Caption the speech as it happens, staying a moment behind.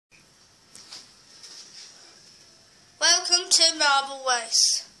2 marble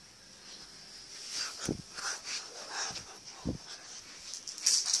race.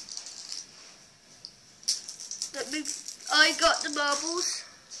 I got the marbles.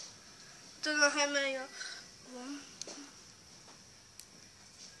 Don't know how many are. 1.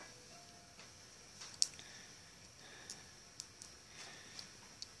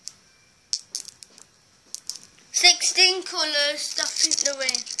 16 colours that in the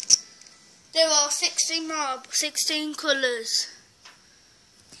ring. There are 16 colours.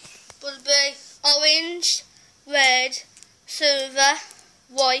 Will be orange, red, silver,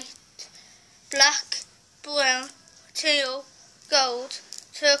 white, black, brown, teal, gold,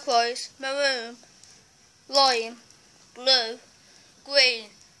 turquoise, maroon, lime, blue, green,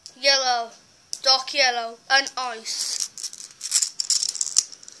 yellow, dark yellow and ice.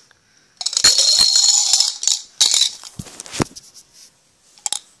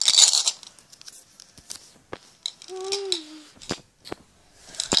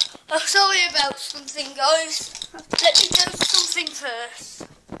 I'm sorry about something, guys. Let me do something first.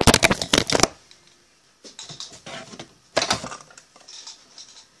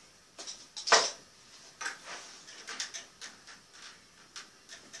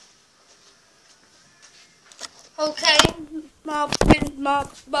 Okay, marble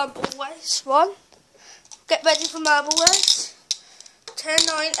race 1. Get ready for marble race. 10,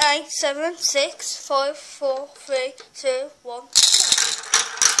 9, 8, 7, 6, 5, 4, 3, 2, 1.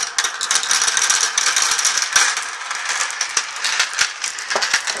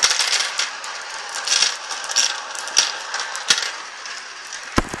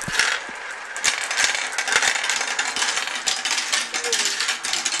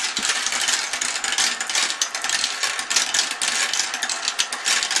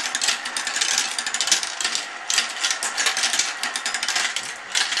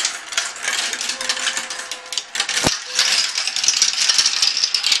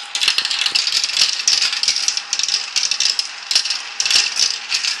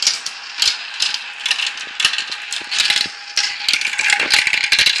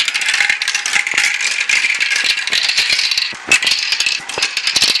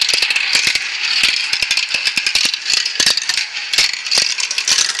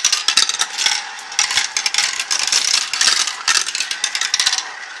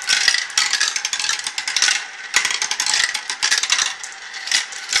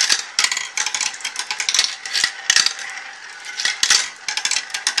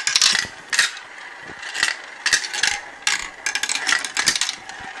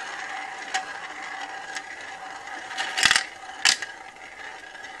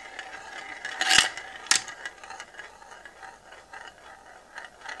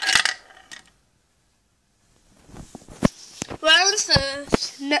 Brown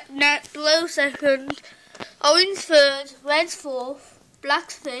first, blue second, orange third, red fourth, black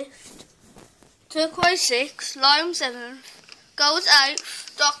fifth, turquoise sixth, lime seventh, gold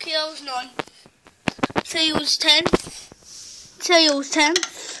eighth, dark yellow's ninth, teal's 10th,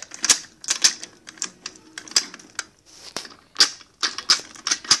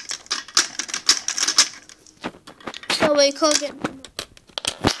 so we can't get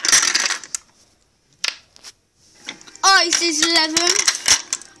ice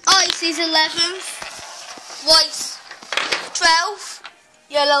is 11th, white 12th,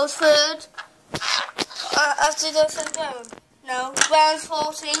 yellow's 3rd, after the brown, no, brown's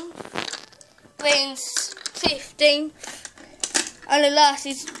 14th, green's 15th, and the last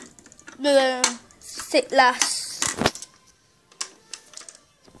is maroon, last.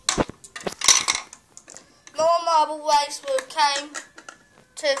 More marble race came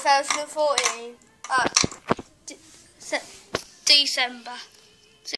 2014 at December.